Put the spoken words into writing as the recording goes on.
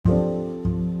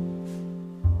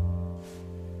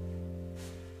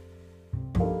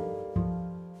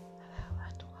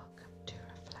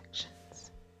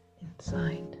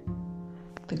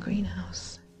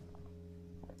greenhouse.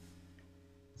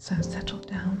 So settle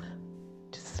down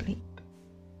to sleep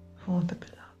for the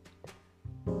beloved.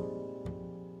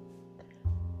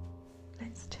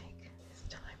 Let's take this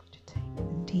time to take a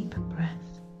deep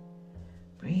breath.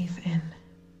 Breathe in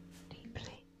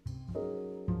deeply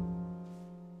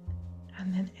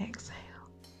and then exhale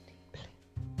deeply,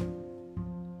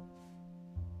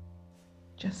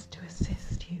 just to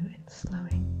assist you in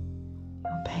slowing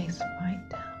your pace right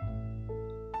down.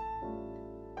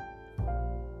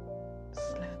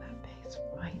 Slow that pace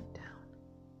right down,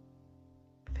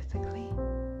 physically,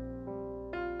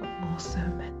 but more so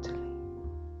mentally.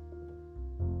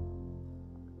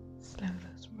 Slow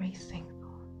those racing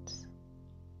thoughts.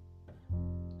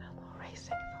 No more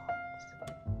racing thoughts.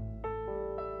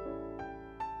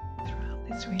 Throughout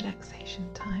this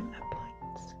relaxation time at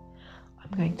points,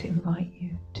 I'm going to invite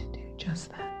you to do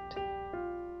just that.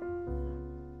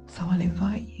 So I'll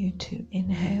invite you to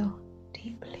inhale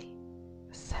deeply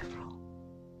for several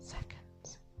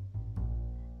seconds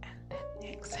and then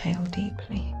exhale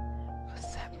deeply for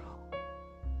several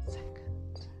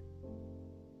seconds.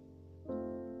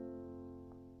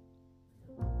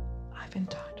 I've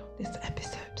entitled this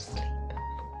episode Sleep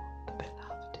for the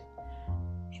Beloved.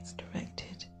 It's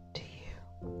directed to you.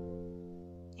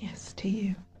 Yes, to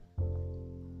you.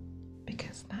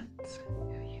 Because that's who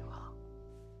you are.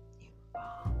 You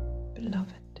are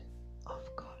beloved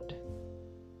of God.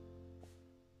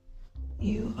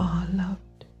 You are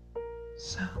loved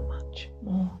so much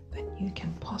more than you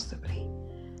can possibly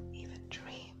even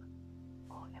dream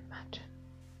or imagine.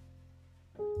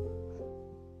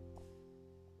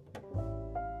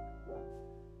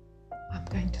 I'm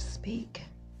going to speak,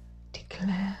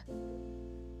 declare,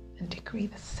 and decree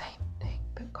the same thing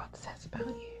that God says about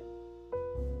you.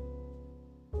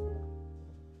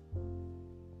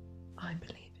 I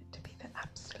believe it to be the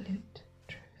absolute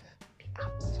truth, the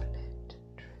absolute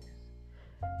truth.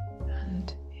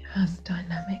 And it has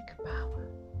dynamic power.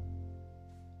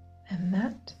 And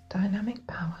that dynamic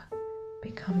power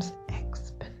becomes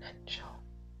exponential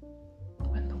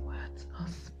when the words are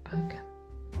spoken.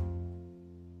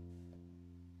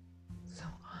 So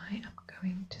I am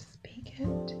going to speak it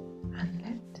and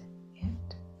let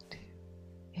it do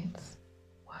its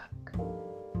work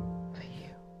for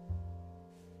you.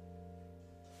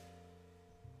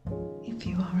 If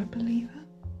you are a believer,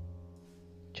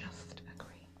 just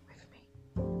agree with me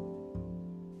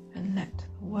and let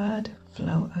the word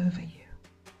flow over you.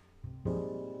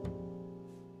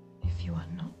 If you are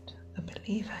not a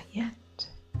believer yet,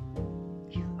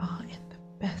 you are in the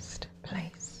best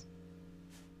place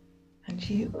and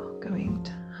you are going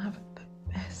to have the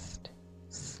best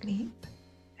sleep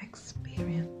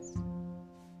experience.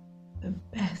 The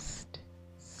best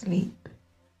sleep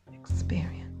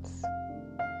experience.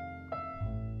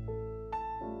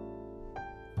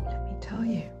 Let me tell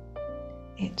you,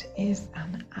 it is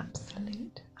an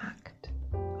absolute act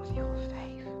of your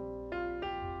faith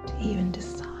to even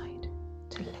decide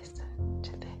to listen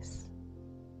to this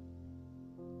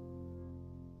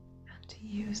and to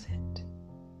use it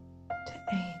to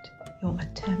aid your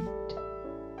attempt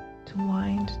to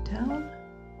wind down,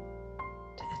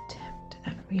 to attempt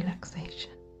at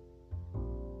relaxation,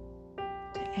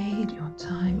 to aid your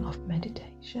time of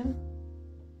meditation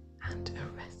and a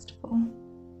restful,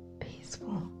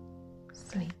 peaceful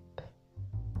sleep.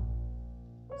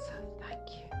 So thank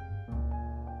you.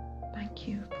 Thank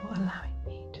you for allowing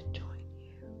me to join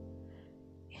you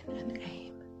in an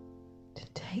aim to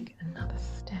take another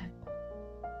step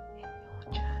in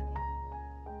your journey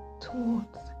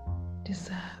towards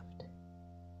deserved,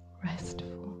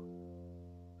 restful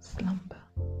slumber.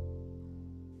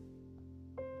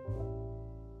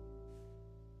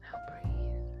 Now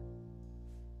breathe.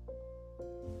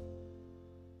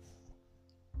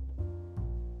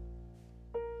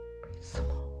 Breathe some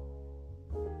more.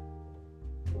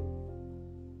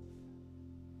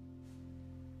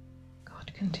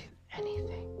 God can do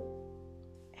anything.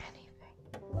 Anything.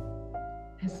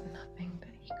 There's nothing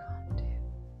that He can't do.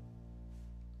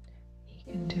 He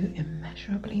can do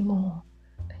immeasurably more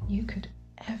than you could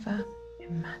ever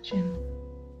imagine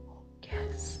or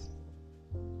guess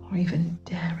or even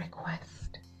dare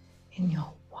request in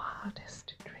your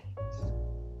wildest dreams.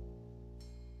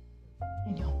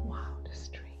 In your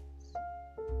wildest dreams.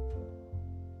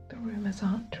 The rumours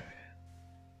aren't true.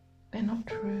 They're not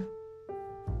true.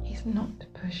 He's not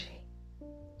pushy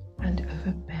and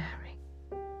overbearing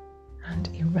and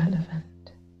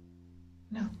irrelevant.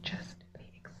 No, just the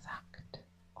exact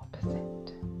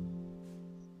opposite.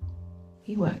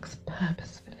 He works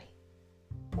purposefully,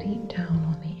 deep down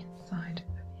on the inside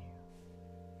of you.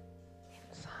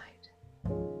 Inside,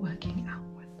 where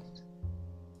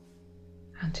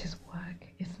work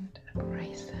isn't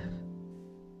abrasive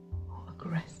or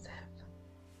aggressive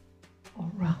or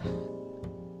rough.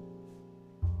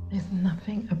 There's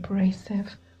nothing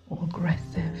abrasive or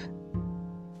aggressive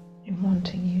in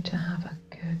wanting you to have a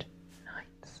good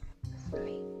night's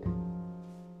sleep.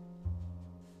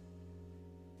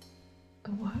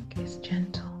 The work is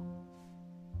gentle.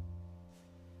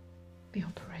 The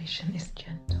operation is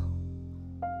gentle.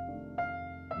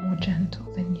 More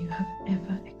gentle than you have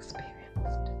ever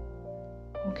experienced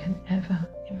or can ever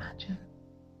imagine.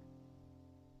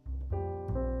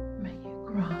 May you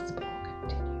grasp or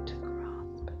continue to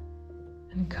grasp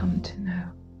and come to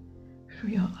know through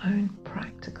your own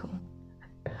practical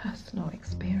and personal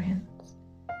experience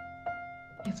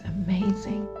His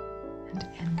amazing and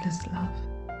endless love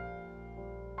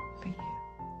for you.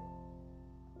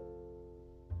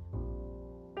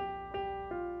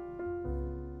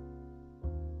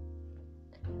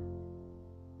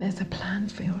 There's a plan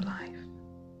for your life,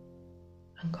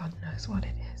 and God knows what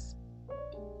it is.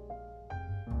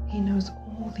 He knows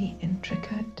all the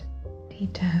intricate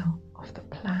detail of the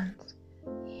plans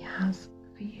He has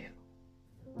for you.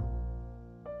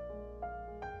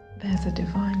 There's a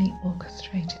divinely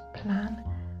orchestrated plan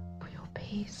for your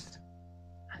peace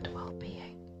and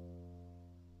well-being.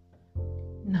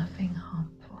 Nothing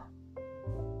harmful,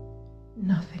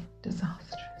 nothing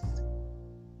disastrous,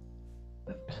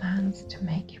 but plans to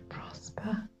make you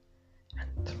prosper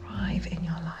and thrive in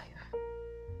your life.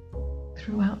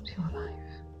 Throughout your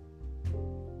life,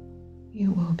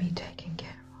 you will be taken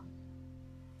care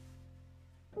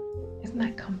of. Isn't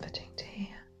that comforting to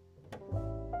hear?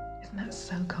 Isn't that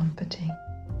so comforting?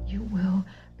 You will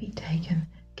be taken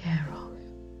care of.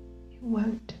 You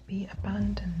won't be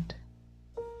abandoned.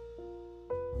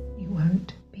 You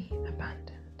won't be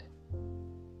abandoned.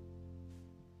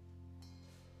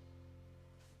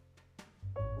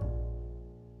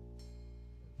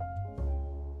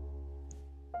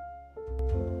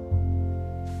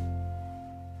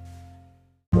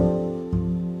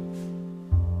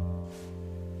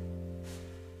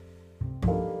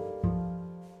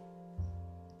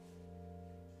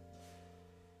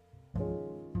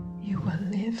 You will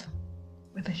live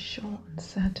with a sure and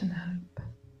certain hope.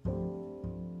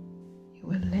 You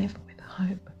will live with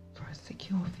hope for a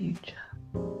secure future.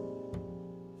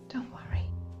 Don't worry.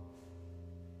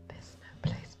 There's no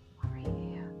place for worry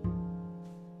here.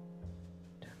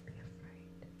 Don't be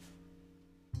afraid.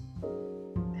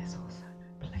 There's also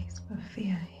no place for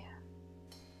fear here.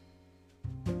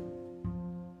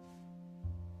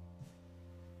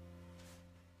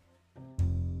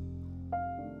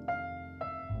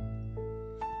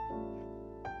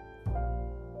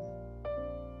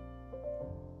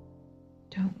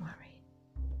 Don't worry.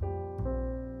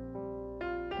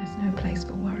 There's no place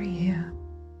for worry here.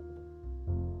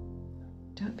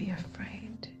 Don't be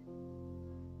afraid.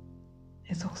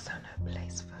 There's also no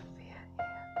place for fear here.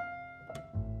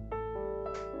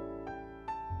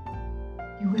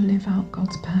 You will live out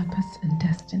God's purpose and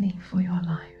destiny for your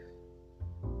life.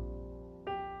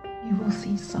 You will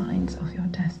see signs of your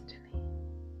destiny,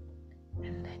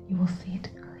 and then you will see it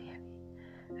clearly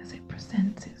as it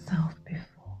presents itself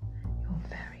before your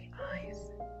very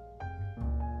eyes.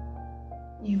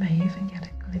 You may even get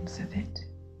a glimpse of it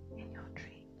in your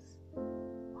dreams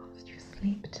whilst you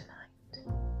sleep tonight.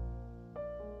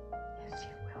 Yes,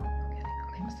 you will. You'll get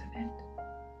a glimpse of it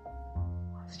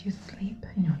whilst you sleep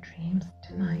in your dreams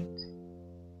tonight.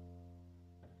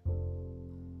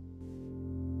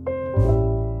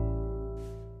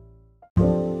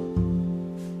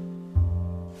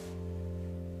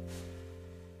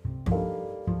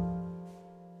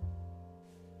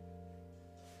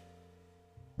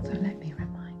 So let me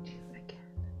remind you again,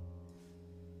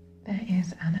 there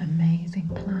is an amazing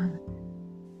plan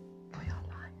for your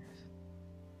life.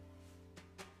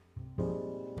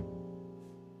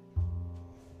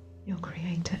 Your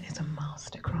Creator is a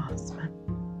master craftsman,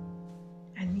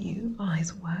 and you are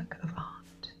His work of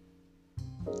art.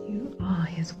 You are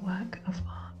His work of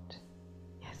art.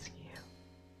 Yes,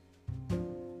 you.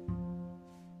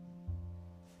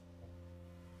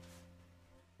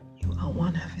 You are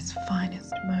one of His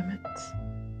finest moments,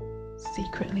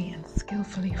 secretly and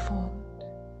skillfully formed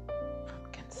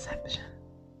from conception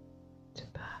to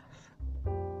birth,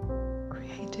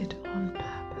 created on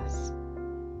purpose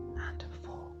and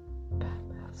for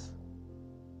purpose.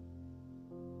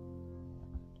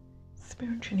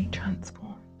 Spiritually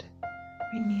transformed,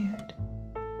 renewed,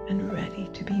 and ready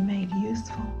to be made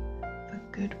useful for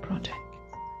good projects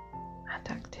and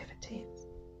activities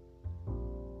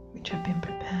which have been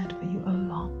prepared for you a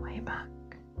long way back.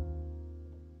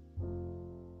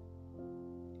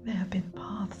 There have been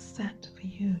paths set for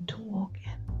you to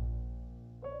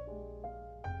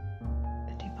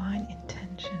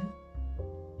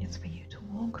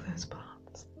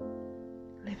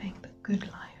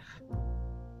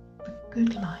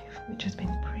good life which has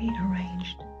been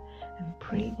pre-arranged and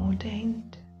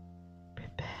preordained,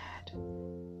 prepared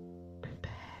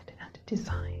and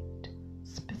designed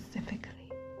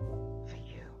specifically for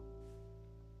you.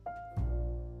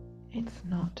 It's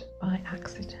not by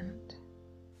accident.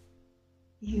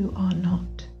 You are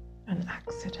not an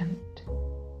accident.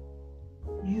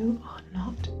 You are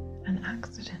not an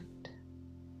accident.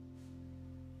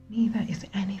 Neither is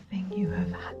anything you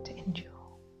have had to endure.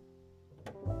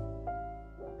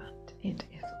 But it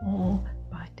is all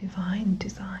by divine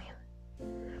design,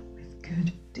 with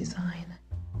good design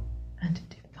and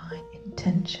divine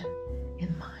intention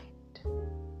in mind,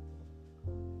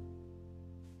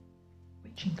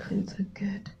 which includes a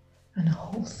good and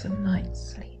wholesome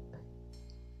night's sleep,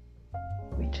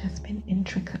 which has been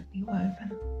intricately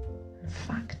woven and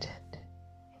factored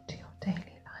into your daily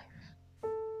life.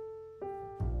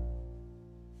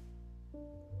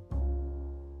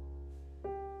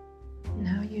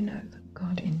 Now you know that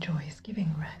God enjoys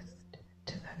giving rest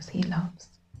to those he loves.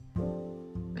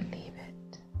 Believe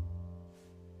it.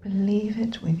 Believe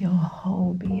it with your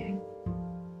whole being.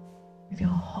 With your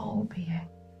whole being.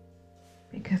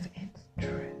 Because it's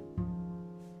true.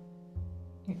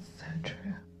 It's so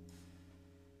true.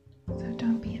 So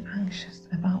don't be anxious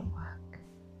about work.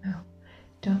 No,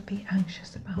 don't be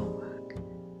anxious about work.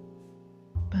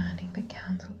 Burning the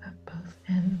candle at both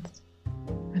ends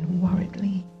and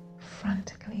worriedly,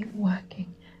 frantically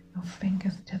working your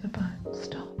fingers to the bone.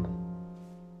 Stop.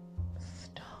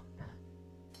 Stop.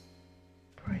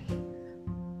 Breathe.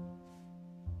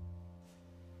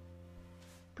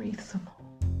 Breathe some more.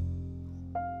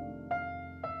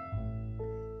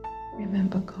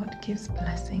 Remember, God gives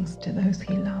blessings to those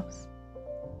he loves,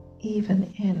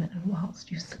 even in and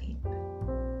whilst you sleep.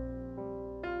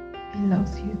 He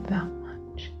loves you that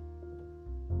much.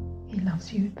 He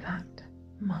loves you that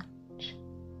much.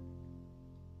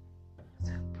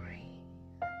 So breathe.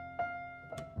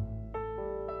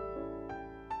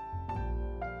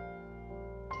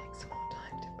 Take some more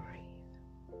time to breathe.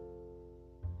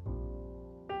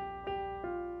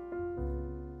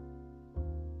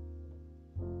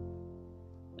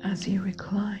 As you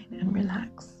recline and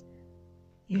relax,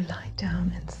 you lie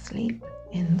down and sleep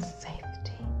in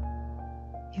safety.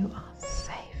 You are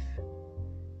safe.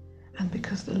 And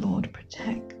because the Lord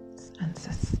protects and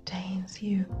sustains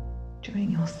you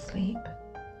during your sleep,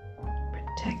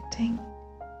 protecting,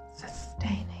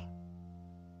 sustaining,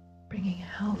 bringing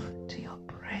health to your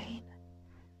brain,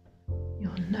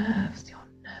 your nerves, your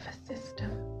nervous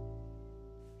system,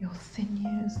 your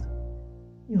sinews,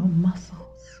 your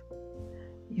muscles,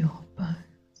 your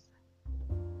bones,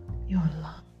 your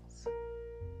lungs.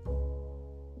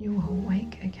 You will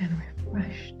wake again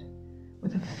refreshed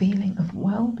with a feeling of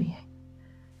well-being,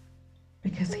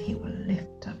 because he will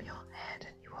lift up your head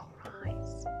and you will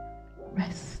rise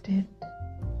rested,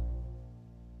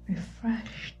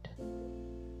 refreshed,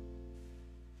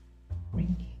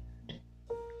 renewed,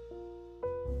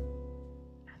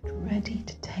 and ready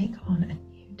to take on a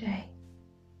new day.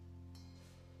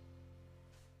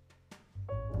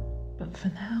 But for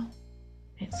now,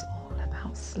 it's all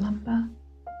about slumber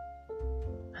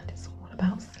and it's all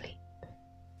about sleep.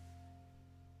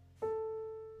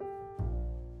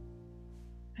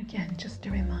 Again, just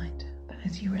a reminder that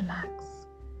as you relax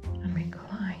and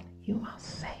recline, you are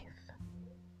safe.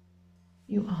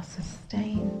 You are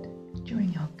sustained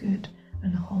during your good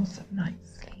and wholesome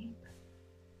night's sleep.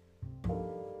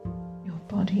 Your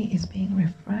body is being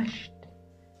refreshed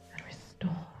and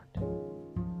restored.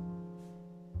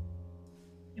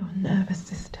 Your nervous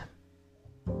system,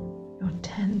 your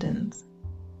tendons,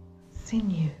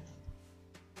 sinews,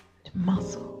 and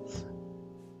muscles,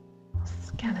 your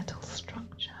skeletal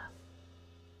structure,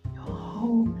 your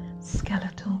whole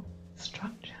skeletal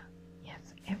structure,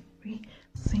 yes, every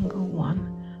single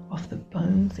one of the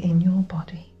bones in your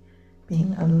body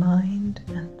being aligned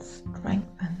and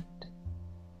strengthened.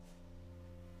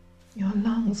 Your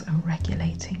lungs are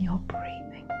regulating your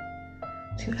breathing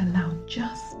to allow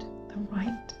just the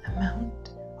right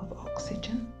amount of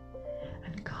oxygen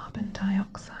and carbon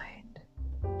dioxide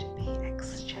to be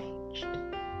exchanged.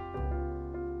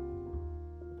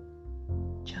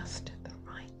 Just the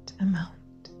right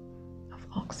amount of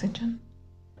oxygen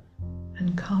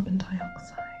and carbon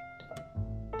dioxide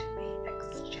to be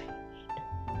exchanged,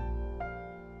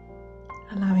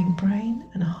 allowing brain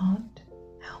and heart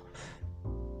health.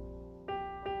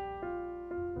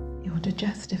 Your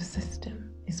digestive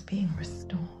system is being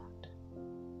restored,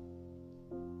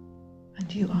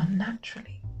 and you are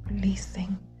naturally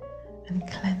releasing and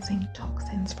cleansing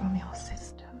toxins from your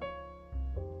system,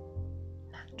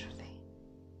 naturally,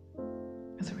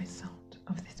 as a result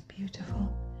of this beautiful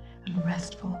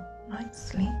restful night's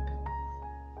sleep.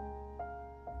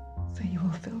 So you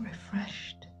will feel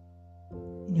refreshed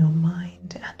in your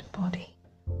mind and body.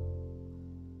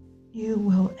 You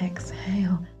will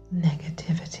exhale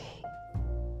negativity.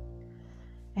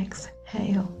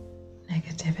 Exhale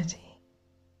negativity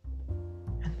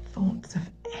and thoughts of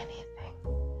anything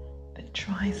that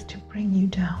tries to bring you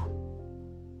down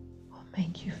or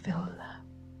make you feel low.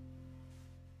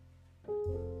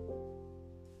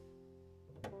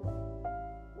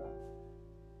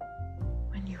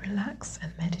 When you relax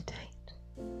and meditate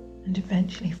and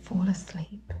eventually fall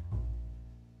asleep,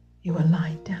 you will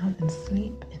lie down and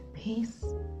sleep in peace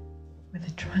with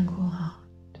a tranquil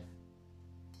heart.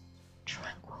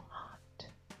 Tranquil heart.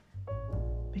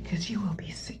 Because you will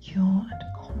be secure and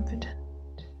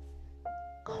confident.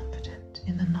 Confident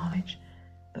in the knowledge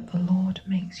that the Lord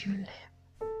makes you live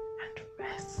and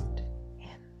rest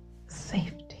in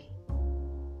safety.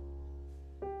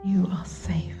 You are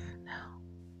safe now.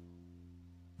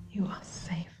 You are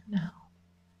safe now.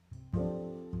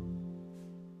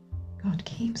 God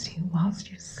keeps you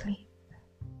whilst you sleep,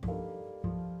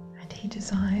 and He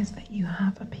desires that you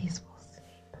have a peaceful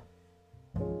sleep.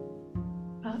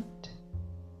 But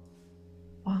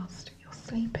whilst you're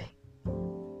sleeping,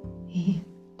 He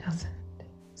doesn't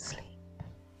sleep.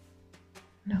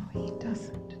 No, He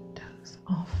doesn't doze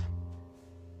off.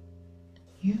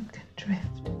 You can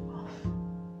drift off,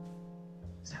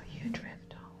 so you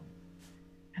drift off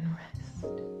and rest,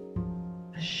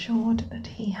 assured that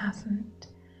He hasn't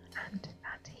and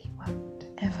that He won't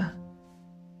ever,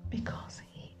 because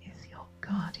He is your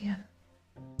guardian,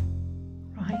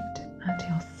 right at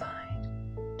your side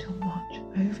to watch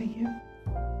over you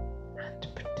and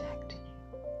protect you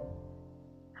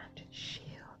and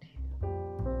shield you.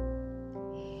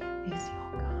 He is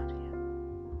your guardian.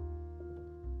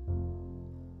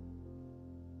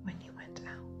 When you went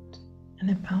out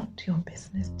and about your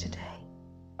business today,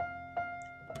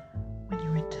 when you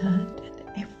returned and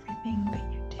everything that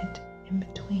you did in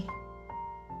between,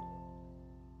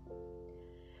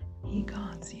 He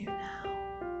guards you now.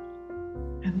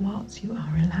 And whilst you are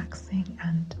relaxing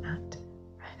and at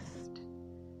rest,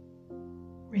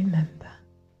 remember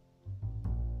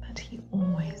that He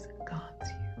always guards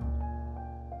you.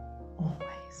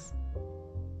 Always.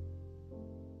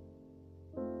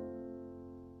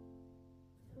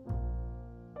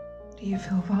 Do you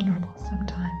feel vulnerable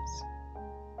sometimes?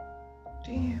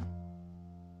 Do you?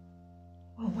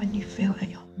 Well, when you feel at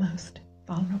your most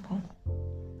vulnerable,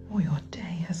 or your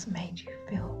day has made you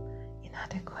feel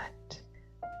inadequate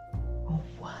or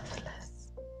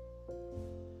worthless,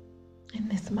 in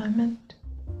this moment,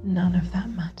 none of that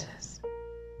matters.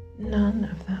 None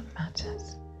of that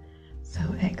matters. So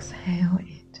exhale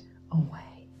it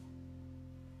away.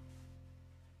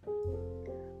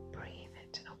 Breathe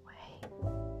it away.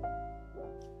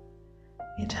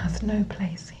 It has no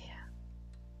place here.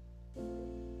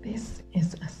 This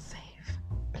is a safe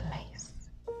place.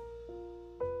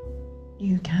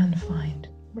 You can find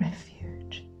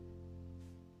refuge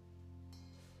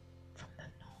from the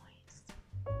noise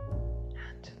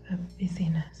and the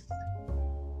busyness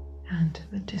and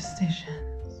the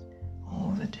decisions,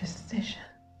 all the decisions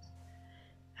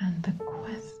and the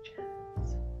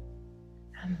questions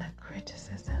and the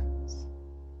criticisms.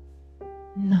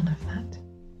 None of that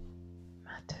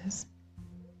matters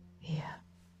here.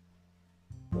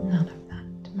 None of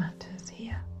that matters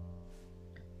here.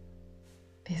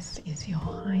 This is your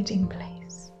hiding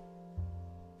place.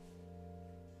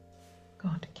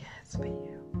 God cares for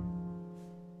you.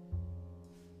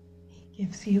 He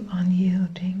gives you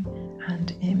unyielding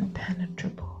and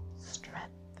impenetrable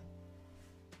strength.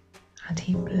 And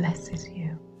He blesses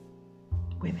you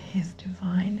with His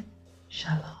divine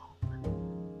shalom,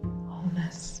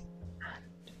 wholeness,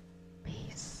 and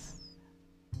peace.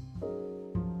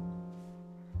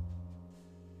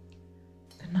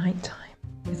 The nighttime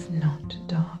is not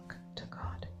dark to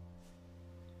God.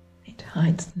 It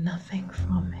hides nothing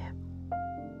from Him.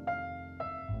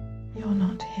 You're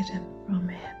not hidden from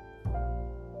Him.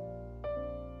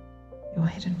 You're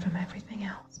hidden from everything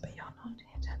else, but you're not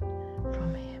hidden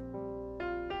from Him.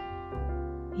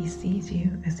 He sees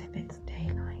you as if it's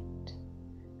daylight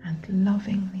and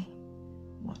lovingly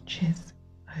watches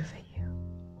over you.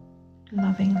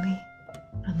 Lovingly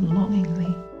and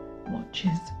longingly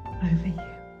watches over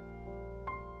you.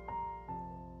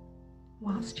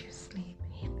 Whilst you sleep,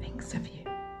 He thinks of you.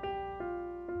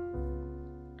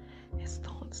 His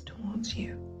thoughts towards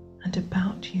you and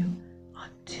about you are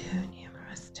too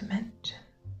numerous to mention.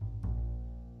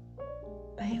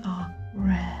 They are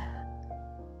rare.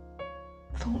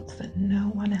 Thoughts that no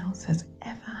one else has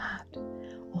ever had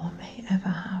or may ever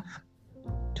have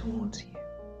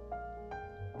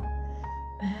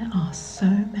There are so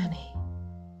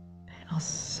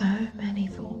many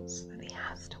thoughts that he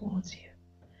has towards you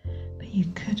that you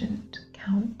couldn't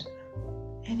count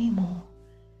any more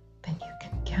than you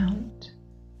can count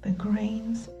the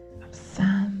grains of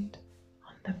sand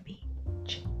on the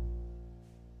beach.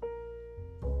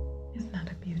 Isn't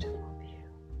that a beautiful view?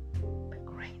 The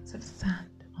grains of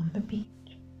sand on the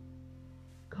beach,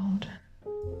 golden,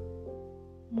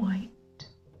 white,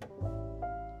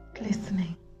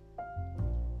 glistening.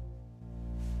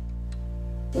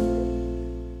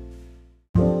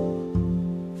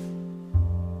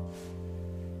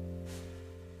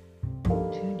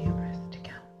 Too numerous to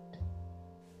count.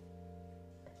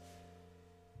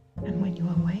 And when you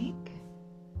awake,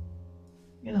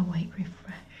 you'll awake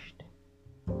refreshed,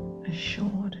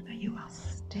 assured that you are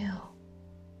still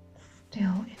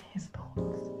in his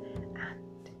thoughts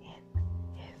and in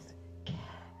his care.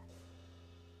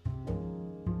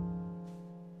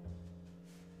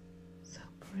 So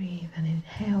breathe and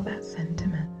inhale that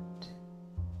sentiment.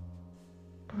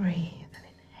 Breathe and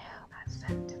inhale that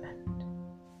sentiment.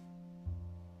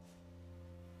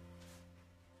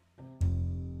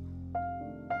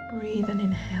 Breathe and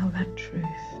inhale that truth.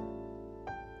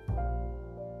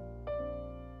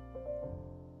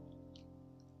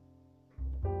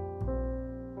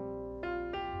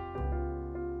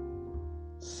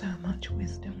 So much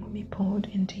wisdom will be poured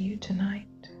into you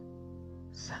tonight.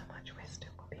 So much wisdom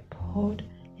will be poured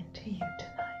into you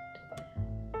tonight.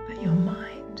 That your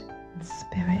mind and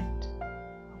spirit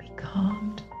will be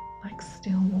calmed like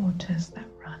still waters that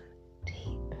run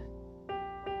deep.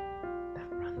 That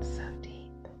run so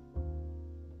deep.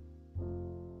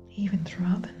 Even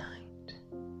throughout the night,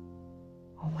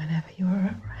 or whenever you are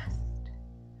at rest,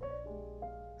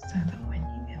 so that when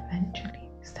you eventually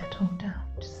settle down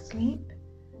to sleep,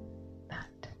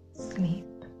 that sleep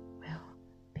will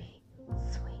be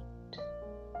sweet.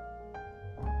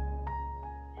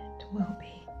 It will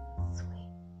be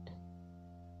sweet.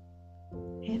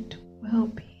 It will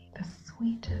be the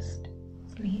sweetest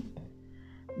sleep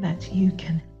that you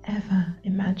can ever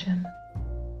imagine,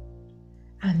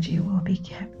 and you will be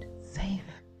kept safe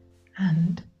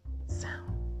and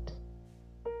sound.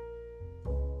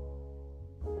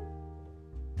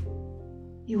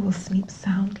 You will sleep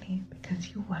soundly because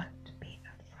you won't be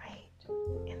afraid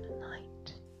in the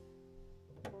night.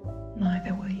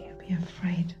 Neither will you be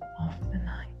afraid of the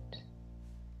night.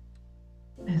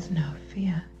 There's no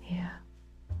fear here.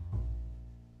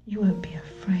 You won't be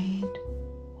afraid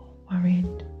or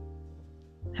worried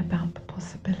about the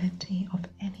possibility of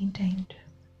any dangers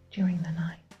during the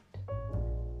night,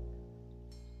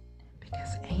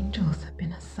 because angels have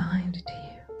been assigned to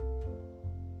you.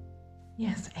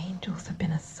 Yes, angels have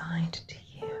been assigned to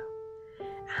you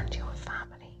and your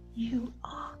family. You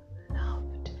are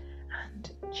loved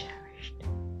and cherished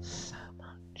so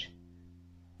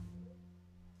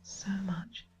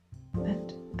much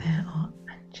that there are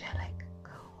angelic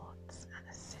cohorts and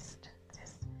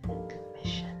assistances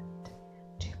commissioned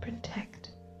to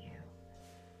protect you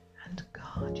and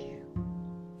guard you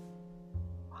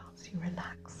whilst you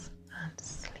relax and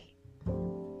sleep.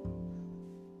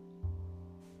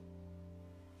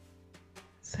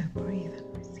 So breathe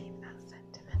and receive that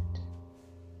sentiment.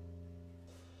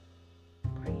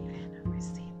 Breathe in and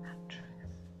receive that truth.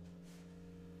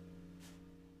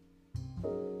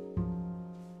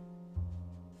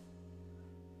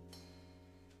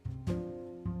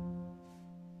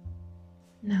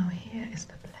 Now here is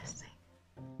the blessing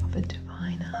of a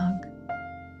divine hug.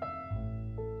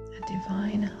 A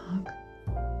divine hug.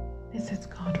 This is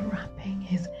God wrapping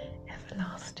his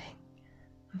everlasting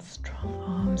and strong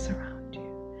arms around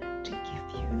you to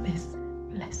give you this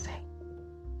blessing.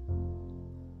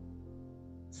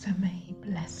 So may he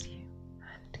bless you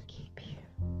and keep you,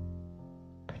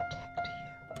 protect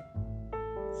you,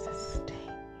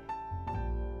 sustain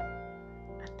you,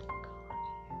 and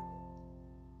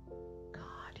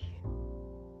guard you,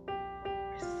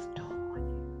 restore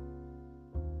you,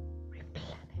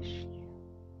 replenish you.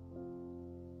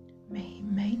 May he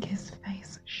make his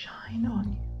face shine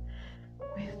on you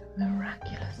with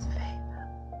miraculous favor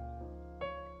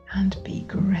and be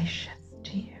gracious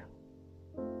to you,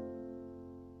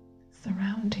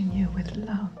 surrounding you with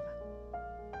love.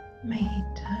 May he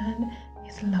turn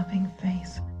his loving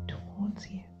face towards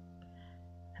you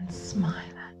and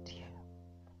smile at you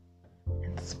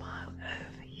and smile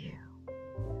over you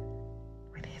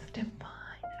with his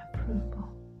divine approval,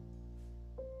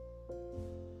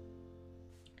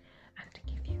 and to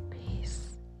give you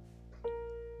peace,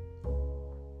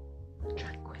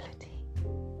 tranquility.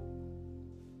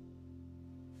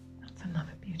 That's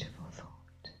another beautiful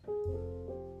thought.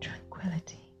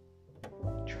 Tranquility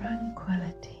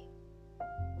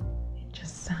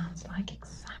like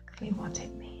exactly what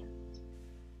it means.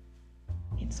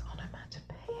 It's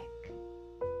onomatopoeic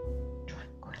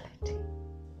tranquility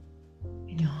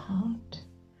in your heart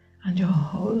and your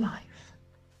whole life,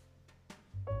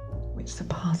 which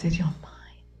surpasses your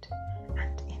mind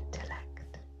and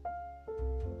intellect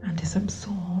and is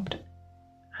absorbed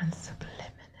and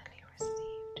subliminally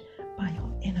received by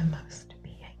your innermost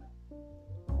being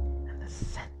and the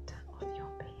center of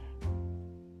your being.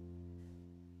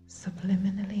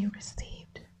 Subliminally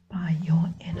received by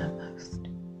your innermost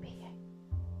being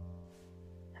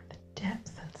and the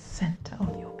depth and center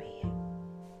of your being.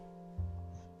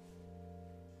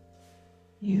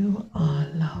 You are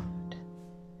loved.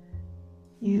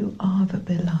 You are the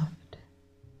beloved.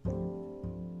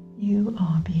 You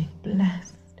are being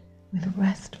blessed with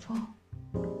restful,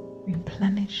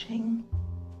 replenishing,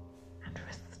 and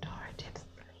restorative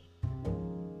sleep.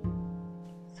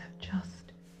 So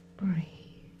just breathe.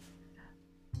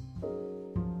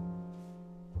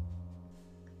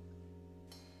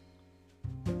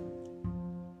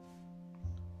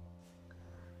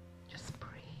 Just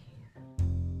breathe.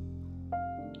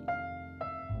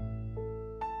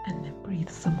 And then breathe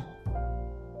some more.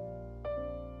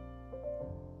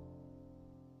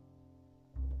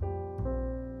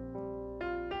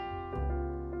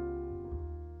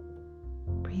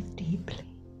 Breathe deeply.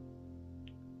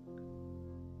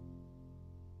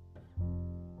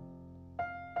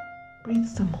 Breathe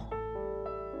some more.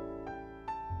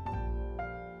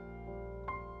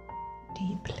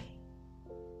 Deeply.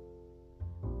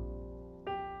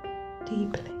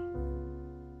 Deeply.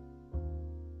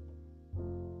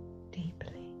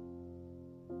 Deeply.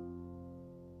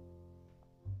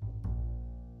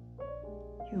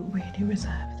 You really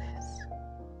reserve this.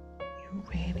 You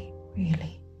really,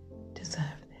 really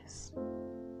deserve this.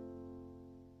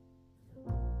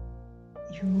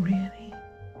 You really,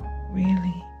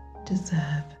 really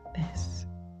deserve this.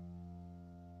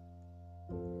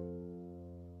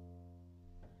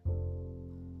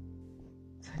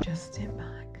 So just sit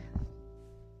back,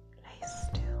 lay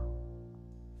still,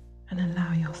 and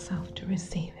allow yourself to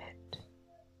receive it.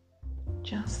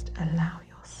 Just allow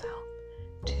yourself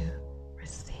to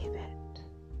receive it.